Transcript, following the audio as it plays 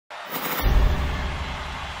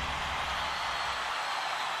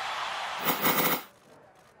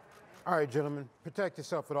All right, gentlemen, protect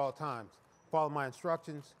yourself at all times. Follow my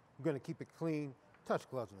instructions. We're going to keep it clean. Touch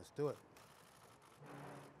gloves and let's do it.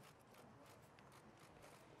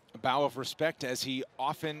 A bow of respect, as he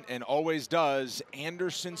often and always does.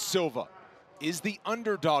 Anderson Silva is the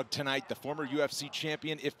underdog tonight, the former UFC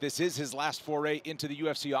champion. If this is his last foray into the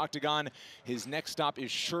UFC octagon, his next stop is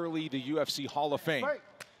surely the UFC Hall of Fame.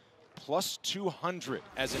 Plus 200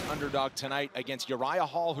 as an underdog tonight against Uriah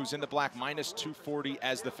Hall, who's in the black, minus 240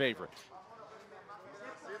 as the favorite.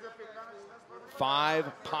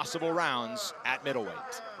 5 possible rounds at middleweight.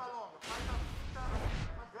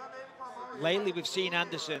 Lately, we've seen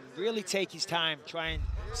Anderson really take his time, try and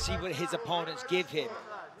see what his opponents give him.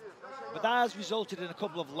 But that has resulted in a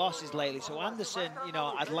couple of losses lately. So Anderson, you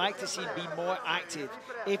know, I'd like to see him be more active.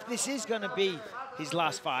 If this is going to be his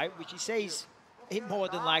last fight, which he says it more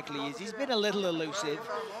than likely is, he's been a little elusive.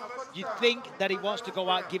 You'd think that he wants to go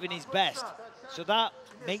out giving his best. So that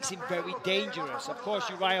makes him very dangerous. Of course,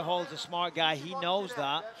 Uriah Hall's a smart guy. He knows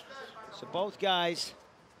that. So both guys,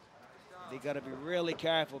 they got to be really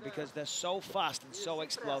careful because they're so fast and so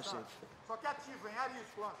explosive.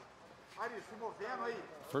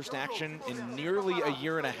 First action in nearly a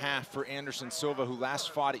year and a half for Anderson Silva, who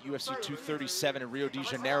last fought at UFC 237 in Rio de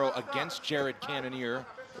Janeiro against Jared Cannonier,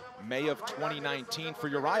 May of 2019. For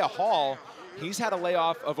Uriah Hall, he's had a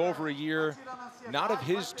layoff of over a year, not of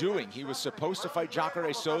his doing. He was supposed to fight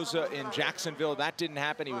Jacare Souza in Jacksonville. That didn't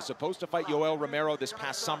happen. He was supposed to fight Yoel Romero this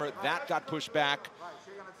past summer. That got pushed back.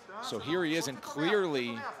 So here he is, and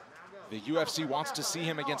clearly the UFC wants to see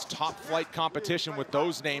him against top flight competition with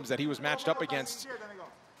those names that he was matched up against.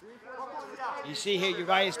 You see here,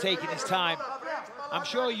 Uriah's taking his time. I'm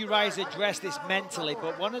sure Uriah's addressed this mentally,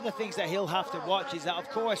 but one of the things that he'll have to watch is that, of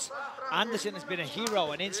course, Anderson has been a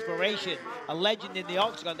hero, an inspiration, a legend in the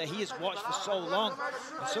octagon that he has watched for so long.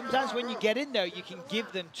 And sometimes when you get in there, you can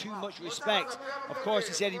give them too much respect. Of course,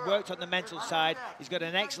 he said he worked on the mental side. He's got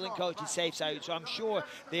an excellent coach in Safe Side, so I'm sure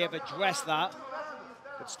they have addressed that.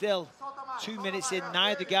 But still, 2 minutes in,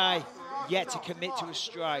 neither guy yet to commit to a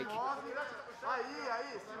strike.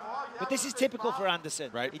 But this is typical for Anderson.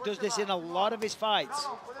 Right. He does this in a lot of his fights.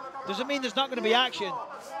 Doesn't mean there's not going to be action.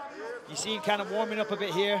 You see him kind of warming up a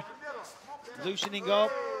bit here, loosening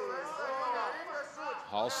up.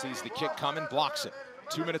 Hall sees the kick coming, blocks it.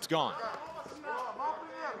 2 minutes gone.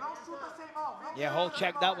 Yeah, Hall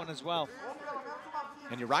checked that one as well.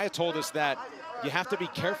 And Uriah told us that you have to be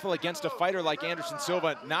careful against a fighter like Anderson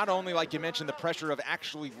Silva, not only, like you mentioned, the pressure of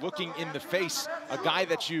actually looking in the face, a guy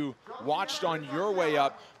that you watched on your way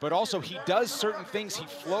up, but also he does certain things. He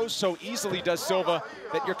flows so easily, does Silva,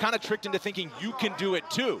 that you're kind of tricked into thinking you can do it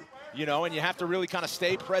too, you know, and you have to really kind of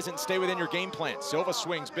stay present, stay within your game plan. Silva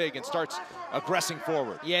swings big and starts aggressing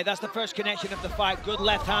forward. Yeah, that's the first connection of the fight. Good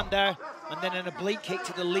left hand there, and then an oblique kick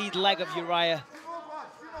to the lead leg of Uriah.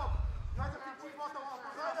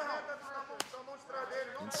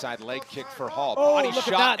 Inside leg kick for Hall. Oh, Body look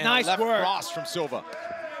shot at that. and Nice a left work. cross from Silva.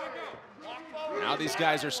 Now these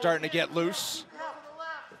guys are starting to get loose.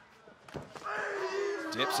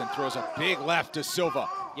 Dips and throws a big left to Silva.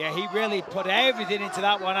 Yeah, he really put everything into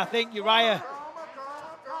that one. I think Uriah,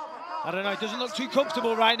 I don't know, it doesn't look too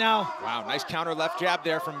comfortable right now. Wow, nice counter left jab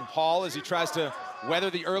there from Hall as he tries to weather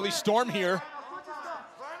the early storm here.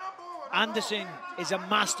 Anderson is a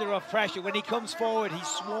master of pressure. When he comes forward, he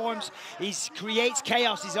swarms, he creates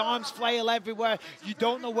chaos, his arms flail everywhere. You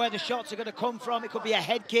don't know where the shots are going to come from. It could be a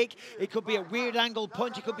head kick, it could be a weird angle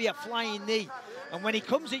punch, it could be a flying knee. And when he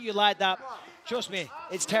comes at you like that, trust me,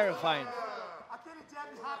 it's terrifying.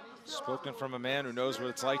 Spoken from a man who knows what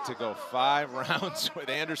it's like to go 5 rounds with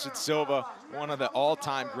Anderson Silva, one of the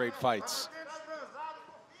all-time great fights.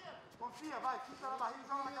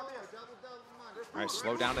 All right,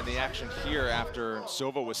 slow down in the action here after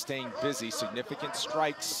Silva was staying busy. Significant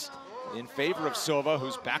strikes in favor of Silva,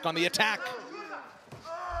 who's back on the attack.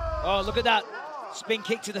 Oh, look at that. Spin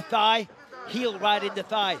kick to the thigh, heel right in the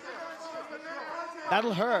thigh.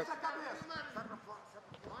 That'll hurt.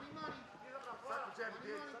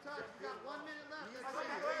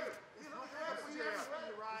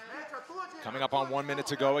 Coming up on 1 minute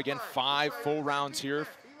to go. Again, 5 full rounds here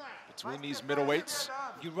between these middleweights.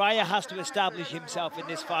 Uriah has to establish himself in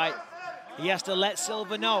this fight. He has to let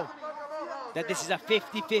Silva know that this is a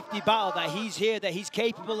 50-50 battle, that he's here, that he's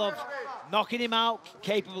capable of knocking him out,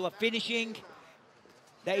 capable of finishing,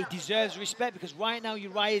 that he deserves respect, because right now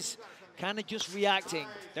Uriah's kind of just reacting.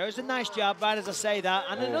 There's a nice jab, right as I say that,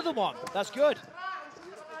 and another one. That's good.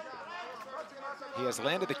 He has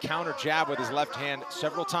landed the counter jab with his left hand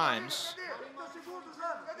several times.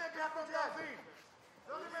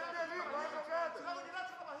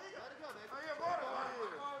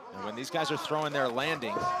 And when these guys are throwing their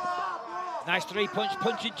landing. Nice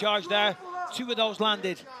punching charge there. 2 of those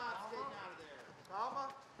landed.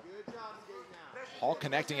 Hall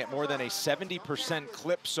connecting at more than a 70%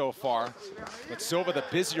 clip so far. But Silva, the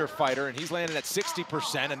busier fighter, and he's landing at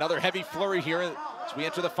 60%. Another heavy flurry here as we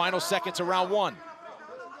enter the final seconds of round 1. I'm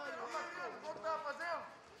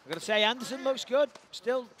going to say Anderson looks good,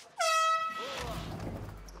 still.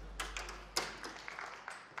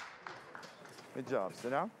 Good job.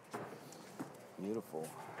 Sit down. Beautiful.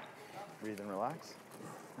 Breathe and relax.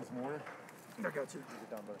 Have some water. I got you. Get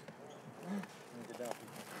down, buddy. Get down.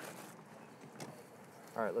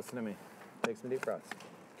 All right, listen to me. Take some deep breaths,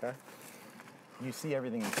 okay? You see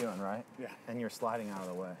everything he's doing, right? Yeah. And you're sliding out of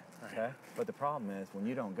the way, okay? But the problem is, when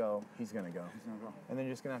you don't go, he's gonna go. He's gonna go. And then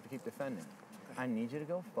you're just gonna have to keep defending. Okay. I need you to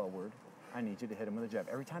go forward. I need you to hit him with a jab.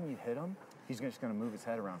 Every time you hit him, he's just gonna move his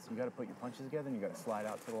head around. So you gotta put your punches together and you gotta slide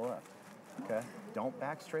out to the left. Okay? Don't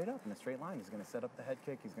back straight up in a straight line. He's going to set up the head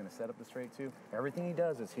kick. He's going to set up the straight two. Everything he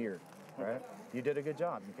does is here, right? You did a good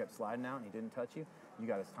job. You kept sliding out and he didn't touch you. You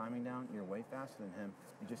got his timing down. You're way faster than him.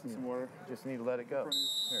 You just need to let it go.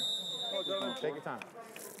 Here. Take your time.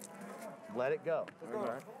 Let it go. All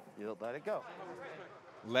right. You let it go.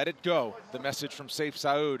 Let it go. The message from Saif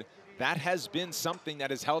Saud. That has been something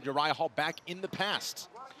that has held Uriah Hall back in the past.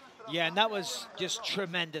 Yeah, and that was just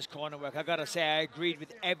tremendous corner work. I gotta say, I agreed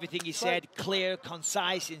with everything he said. Clear,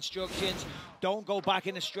 concise instructions. Don't go back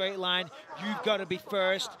in a straight line. You've got to be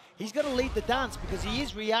first. He's got to lead the dance because he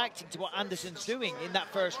is reacting to what Anderson's doing in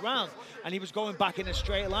that first round. And he was going back in a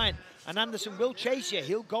straight line. And Anderson will chase you.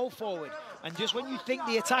 He'll go forward. And just when you think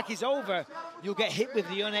the attack is over, you'll get hit with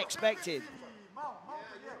the unexpected.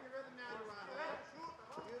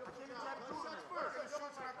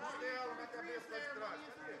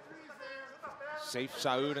 Saif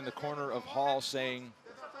Saud in the corner of Hall saying,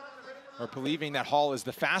 or believing that Hall is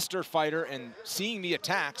the faster fighter and seeing the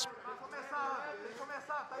attacks.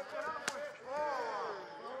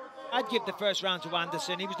 I'd give the first round to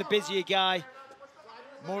Anderson. He was the busier guy,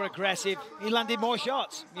 more aggressive. He landed more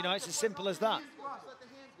shots. You know, it's as simple as that.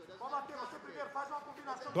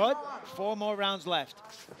 But 4 more rounds left.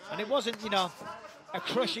 And it wasn't, you know, a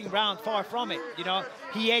crushing round, far from it. You know,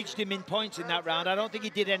 he edged him in points in that round. I don't think he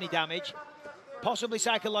did any damage. Possibly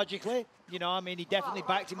psychologically, you know, I mean, he definitely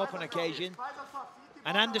backed him up on occasion.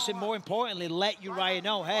 And Anderson, more importantly, let Uriah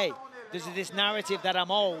know, hey, there's this narrative that I'm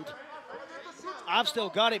old. I've still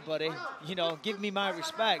got it, buddy. You know, give me my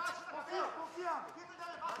respect.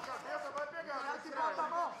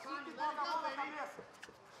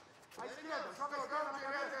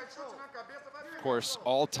 Of course,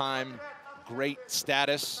 all-time great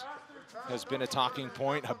status has been a talking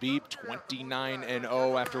point. Khabib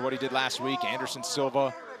 29-0 after what he did last week. Anderson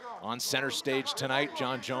Silva on center stage tonight.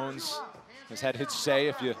 John Jones has had his say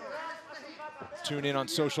if you tune in on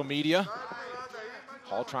social media.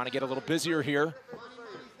 Hall trying to get a little busier here.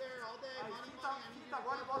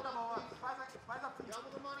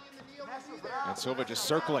 And Silva just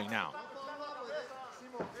circling now.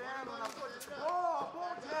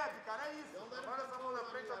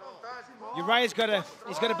 Uriah's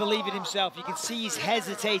he's got to believe in himself. You can see he's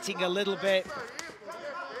hesitating a little bit.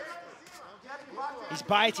 He's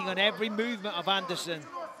biting on every movement of Anderson.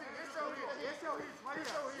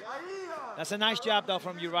 That's a nice jab, though,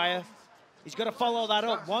 from Uriah. He's got to follow that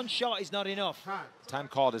up. One shot is not enough. Time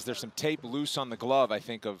called. Is there some tape loose on the glove, I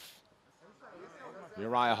think, of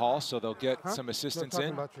Uriah Hall, so they'll get some assistance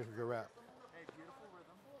in. About your wrap.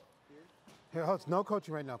 Here, Holtz, no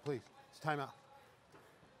coaching right now, please. It's timeout.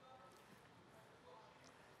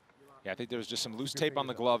 Yeah, I think there was just some loose tape on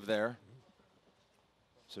the glove there.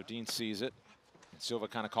 So Dean sees it. And Silva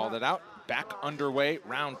kind of called it out. Back underway,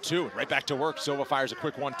 round 2. Right back to work. Silva fires a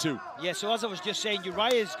quick 1-2. Yeah, so as I was just saying,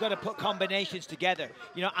 Uriah's got to put combinations together.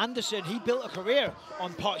 You know, Anderson, he built a career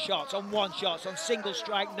on pot shots, on one shots, on single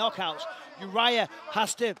strike knockouts. Uriah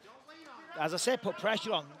has to, as I said, put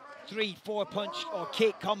pressure on 3, 4 punch or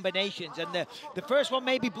kick combinations. And the first one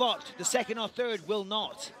may be blocked. The second or third will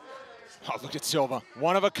not. Oh, look at Silva,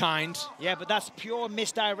 one of a kind. Yeah, but that's pure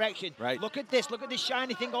misdirection. Right. Look at this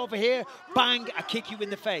shiny thing over here. Bang, I kick you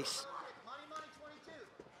in the face.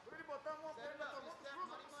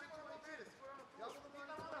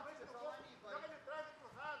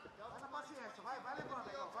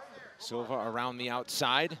 Silva around the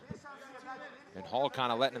outside. And Hall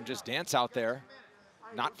kind of letting him just dance out there.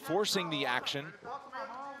 Not forcing the action.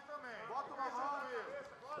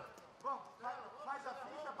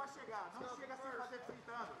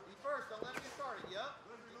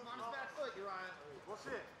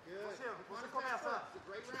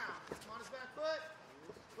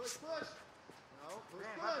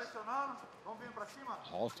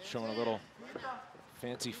 Hall showing a little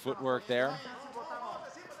fancy footwork there.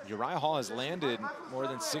 Uriah Hall has landed more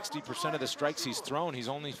than 60% of the strikes he's thrown. He's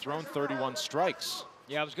only thrown 31 strikes.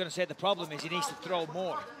 Yeah, I was going to say the problem is he needs to throw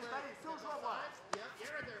more.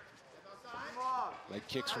 Leg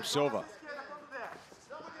kicks from Silva.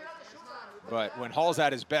 But when Hall's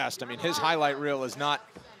at his best, I mean, his highlight reel is not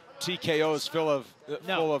TKOs full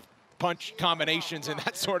of punch combinations and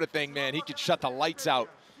that sort of thing, man. He could shut the lights out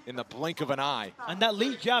in the blink of an eye. And that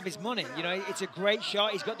lead jab is money. You know, it's a great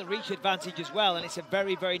shot. He's got the reach advantage as well, and it's a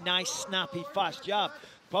very, very nice, snappy, fast jab.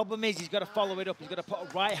 Problem is, he's got to follow it up. He's got to put a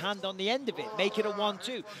right hand on the end of it, make it a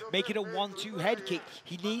 1-2, make it a 1-2 head kick.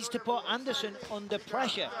 He needs to put Anderson under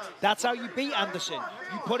pressure. That's how you beat Anderson.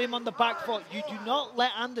 You put him on the back foot. You do not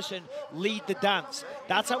let Anderson lead the dance.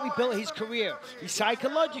 That's how he built his career. He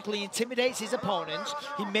psychologically intimidates his opponents.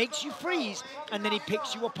 He makes you freeze, and then he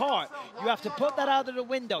picks you apart. You have to put that out of the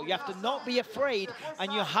window. You have to not be afraid,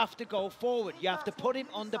 and you have to go forward. You have to put him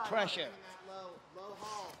under pressure.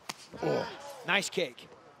 Oh, nice kick.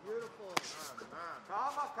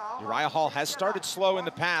 Uriah Hall has started slow in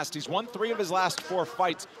the past. He's won 3 of his last 4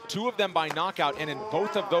 fights, 2 of them by knockout, and in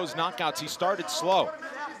both of those knockouts, he started slow.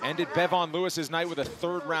 Ended Bevon Lewis's night with a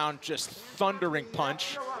 3rd round just thundering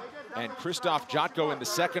punch, and Krzysztof Jotko in the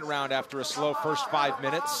 2nd round after a slow first 5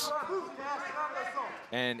 minutes.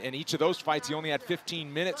 And in each of those fights, he only had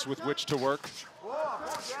 15 minutes with which to work.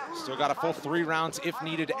 Still got a full 3 rounds if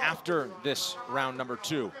needed after this round number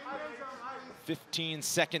 2. 15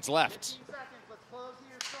 seconds left.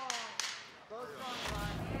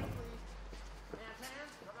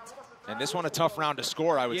 And this one a tough round to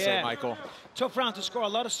score, I would say, Michael. Tough round to score. A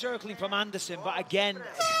lot of circling from Anderson, but again,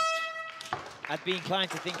 I'd be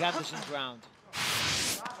inclined to think Anderson's round.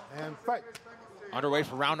 And fight. Underway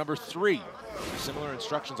for round number 3. Similar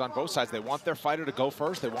instructions on both sides. They want their fighter to go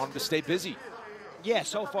first. They want him to stay busy. Yeah,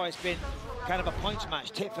 so far it's been kind of a points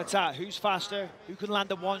match, tit for tat. Who's faster? Who can land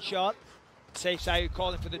the 1 shot? Safe side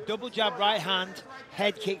calling for the double jab right hand,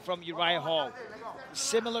 head kick from Uriah Hall.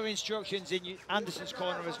 Similar instructions in Anderson's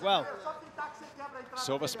corner as well.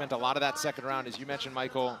 Silva spent a lot of that 2nd round, as you mentioned,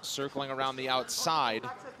 Michael, circling around the outside.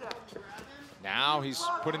 Now he's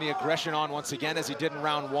putting the aggression on once again, as he did in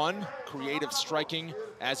round 1. Creative striking,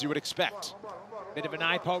 as you would expect. Bit of an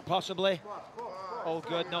eye poke, possibly. All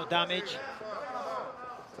good, no damage.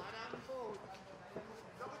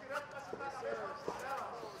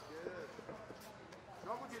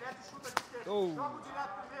 Oh,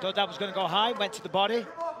 thought that was going to go high, went to the body.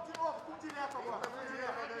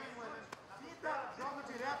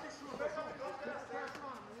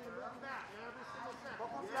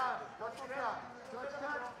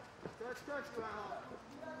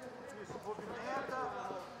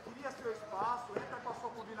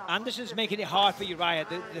 Anderson's making it hard for Uriah.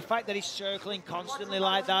 The fact that he's circling constantly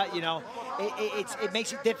like that, you know, it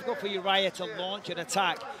makes it difficult for Uriah to launch an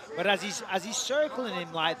attack. But as he's circling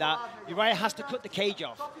him like that, Uriah has to cut the cage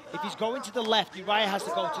off. If he's going to the left, Uriah has to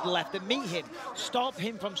go to the left and meet him, stop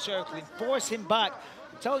him from circling, force him back.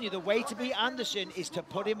 I'm telling you, the way to beat Anderson is to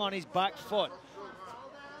put him on his back foot.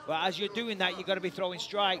 But as you're doing that, you've got to be throwing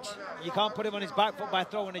strikes. You can't put him on his back foot by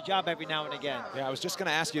throwing a jab every now and again. Yeah, I was just going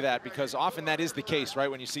to ask you that, because often that is the case, right?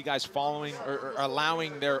 When you see guys following or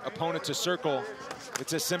allowing their opponent to circle,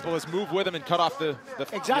 it's as simple as move with them and cut off the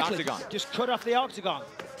octagon. Just cut off the octagon.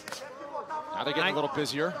 Now they're getting a little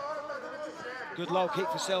busier. Good low kick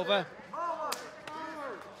for Silva.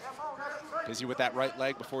 Busy with that right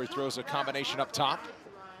leg before he throws a combination up top.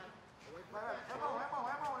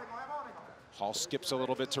 Hall skips a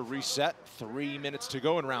little bit to reset. 3 minutes to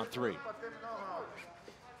go in round 3.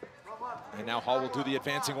 And now Hall will do the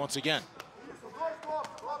advancing once again.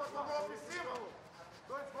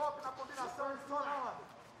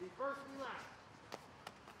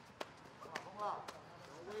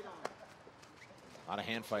 A lot of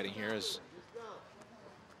hand fighting here.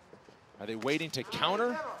 Are they waiting to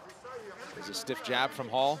counter? There's a stiff jab from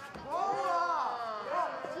Hall.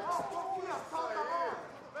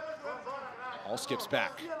 Hall skips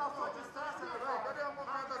back.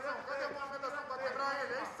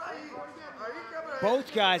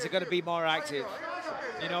 Both guys are going to be more active,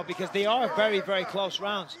 you know, because they are very, very close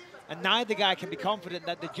rounds. And neither guy can be confident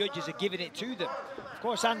that the judges are giving it to them. Of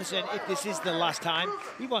course, Anderson, if this is the last time,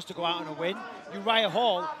 he wants to go out on a win. Uriah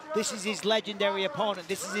Hall, this is his legendary opponent.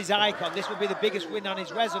 This is his icon. This will be the biggest win on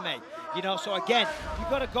his resume. You know, so again, you've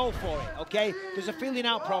got to go for it, okay? There's a feeling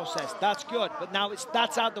out process. That's good. But now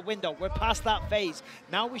that's out the window. We're past that phase.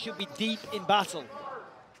 Now we should be deep in battle.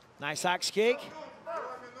 Nice axe kick.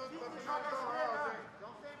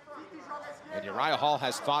 And Uriah Hall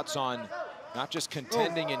has thoughts on not just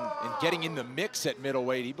contending and getting in the mix at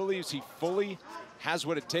middleweight. He believes he fully has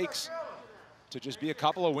what it takes to just be a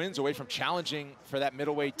couple of wins away from challenging for that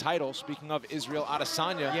middleweight title. Speaking of Israel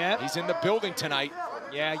Adesanya, he's in the building tonight.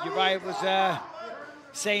 Yeah, Uriah was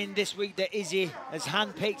saying this week that Izzy has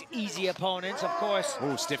handpicked easy opponents, of course.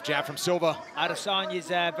 Ooh, stiff jab from Silva. Adesanya's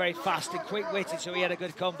very fast and quick-witted, so he had a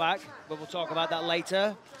good comeback, but we'll talk about that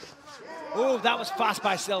later. Oh, that was fast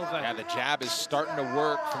by Silva. Yeah, the jab is starting to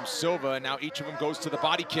work from Silva, and now each of them goes to the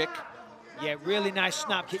body kick. Yeah, really nice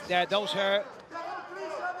snap kick there. Those hurt.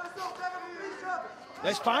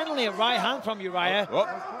 There's finally a right hand from Uriah. Oh.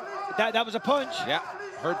 That was a punch. Yeah,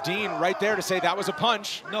 heard Dean right there to say that was a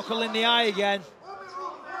punch. Knuckle in the eye again.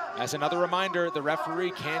 As another reminder, the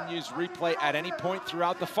referee can use replay at any point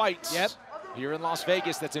throughout the fights. Yep. Here in Las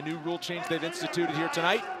Vegas, that's a new rule change they've instituted here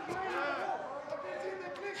tonight.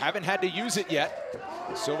 Haven't had to use it yet.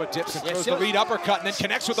 Silva dips and throws the lead uppercut and then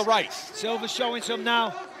connects with the right. Silva's showing some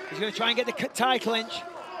now. He's going to try and get the tie clinch.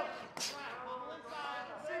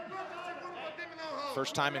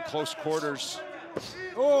 First time in close quarters.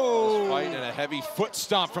 Oh! Fight and a heavy foot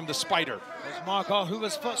stomp from the Spider. There's Marco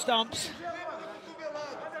Huber's foot stomps.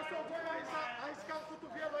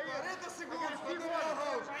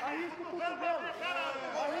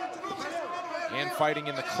 And fighting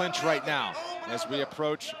in the clinch right now as we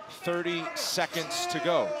approach 30 seconds to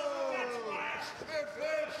go.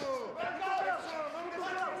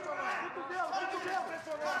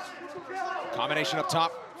 Combination up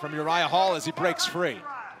top from Uriah Hall as he breaks free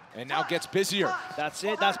and now gets busier. That's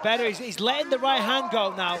it, that's better. He's letting the right hand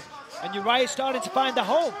go now, and Uriah's starting to find the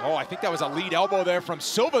hole. Oh, I think that was a lead elbow there from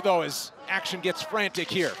Silva, though, as action gets frantic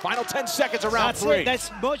here. Final 10 seconds of round three. That's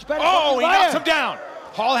much better. Oh, he knocks him down.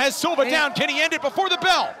 Hall has Silva down. Can he end it before the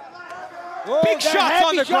bell? Whoa, big shots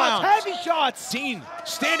on the ground. Heavy shots. Dean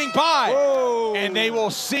standing by. Whoa. And they will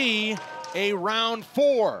see a round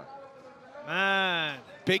 4. Man.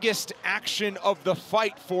 Biggest action of the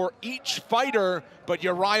fight for each fighter, but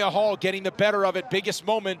Uriah Hall getting the better of it. Biggest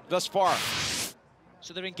moment thus far.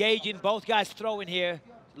 So they're engaging, both guys throwing here.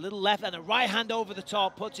 A little left and a right hand over the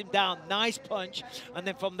top, puts him down. Nice punch. And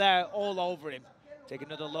then from there, all over him. Take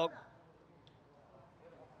another look.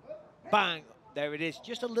 Bang. There it is.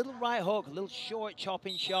 Just a little right hook, a little short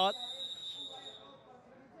chopping shot.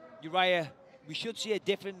 Uriah, we should see a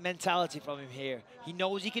different mentality from him here. He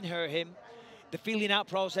knows he can hurt him. The feeling out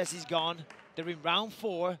process is gone. They're in round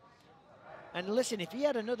 4. And listen, if he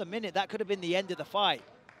had another minute, that could have been the end of the fight.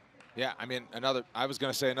 Yeah, I mean, I was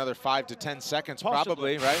going to say another 5 to 10 seconds,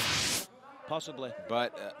 Possibly. probably, right? Possibly.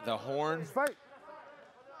 But the horn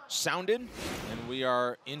sounded, and we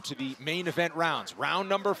are into the main event rounds. Round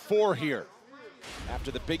number 4 here.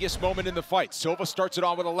 After the biggest moment in the fight, Silva starts it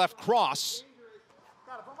on with a left cross.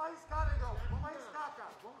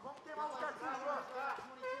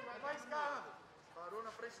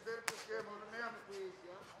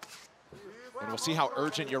 And we'll see how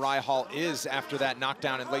urgent Uriah Hall is after that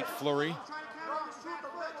knockdown and late flurry.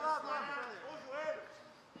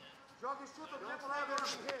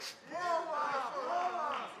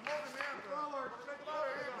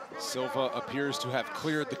 Silva appears to have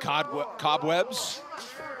cleared the cobwebs.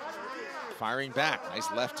 Firing back.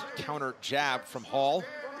 Nice left counter jab from Hall.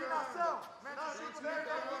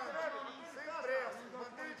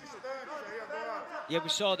 Yeah, we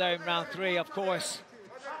saw there in round 3, of course.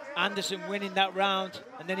 Anderson winning that round,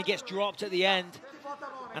 and then he gets dropped at the end.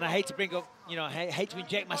 And I hate to bring up, you know, I hate to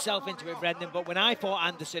inject myself into it, Brendan, but when I fought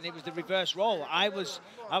Anderson, it was the reverse role. I was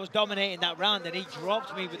dominating that round, and he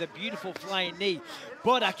dropped me with a beautiful flying knee.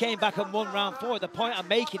 But I came back and won round 4. The point I'm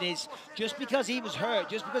making is, just because he was hurt,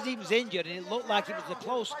 just because he was injured, and it looked like it was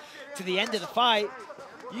close to the end of the fight,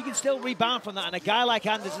 you can still rebound from that. And a guy like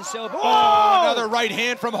Anderson Silva... Oh, another right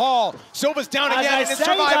hand from Hall. Silva's down again in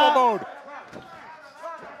survival mode.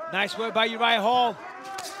 Nice work by Uriah Hall.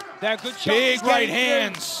 They're good shots. Big right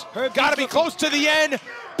hands. Got to be close to the end.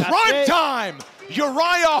 Prime time.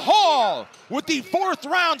 Uriah Hall with the 4th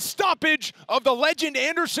round stoppage of the legend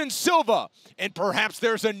Anderson Silva. And perhaps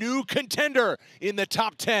there's a new contender in the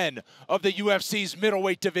top 10 of the UFC's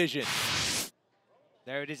middleweight division.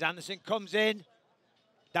 There it is. Anderson comes in.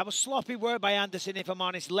 That was sloppy work by Anderson, if I'm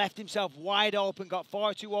honest. Left himself wide open, got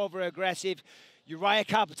far too over-aggressive. Uriah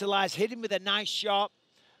capitalized, hit him with a nice shot.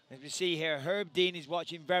 As we see here, Herb Dean is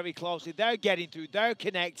watching very closely. They're getting through, they're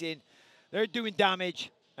connecting, they're doing damage.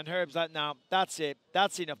 And Herb's like, no, that's it,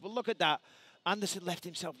 that's enough. But look at that. Anderson left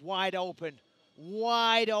himself wide open,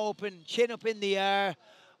 chin up in the air,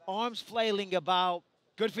 arms flailing about.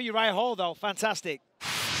 Good for Uriah Hall, though, fantastic.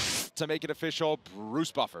 to make it official,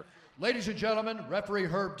 Bruce Buffer. Ladies and gentlemen, referee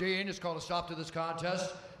Herb Dean has called a stop to this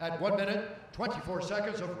contest at 1 minute, 24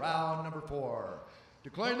 seconds of round number 4.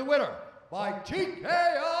 Declaring the winner by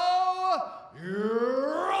TKO,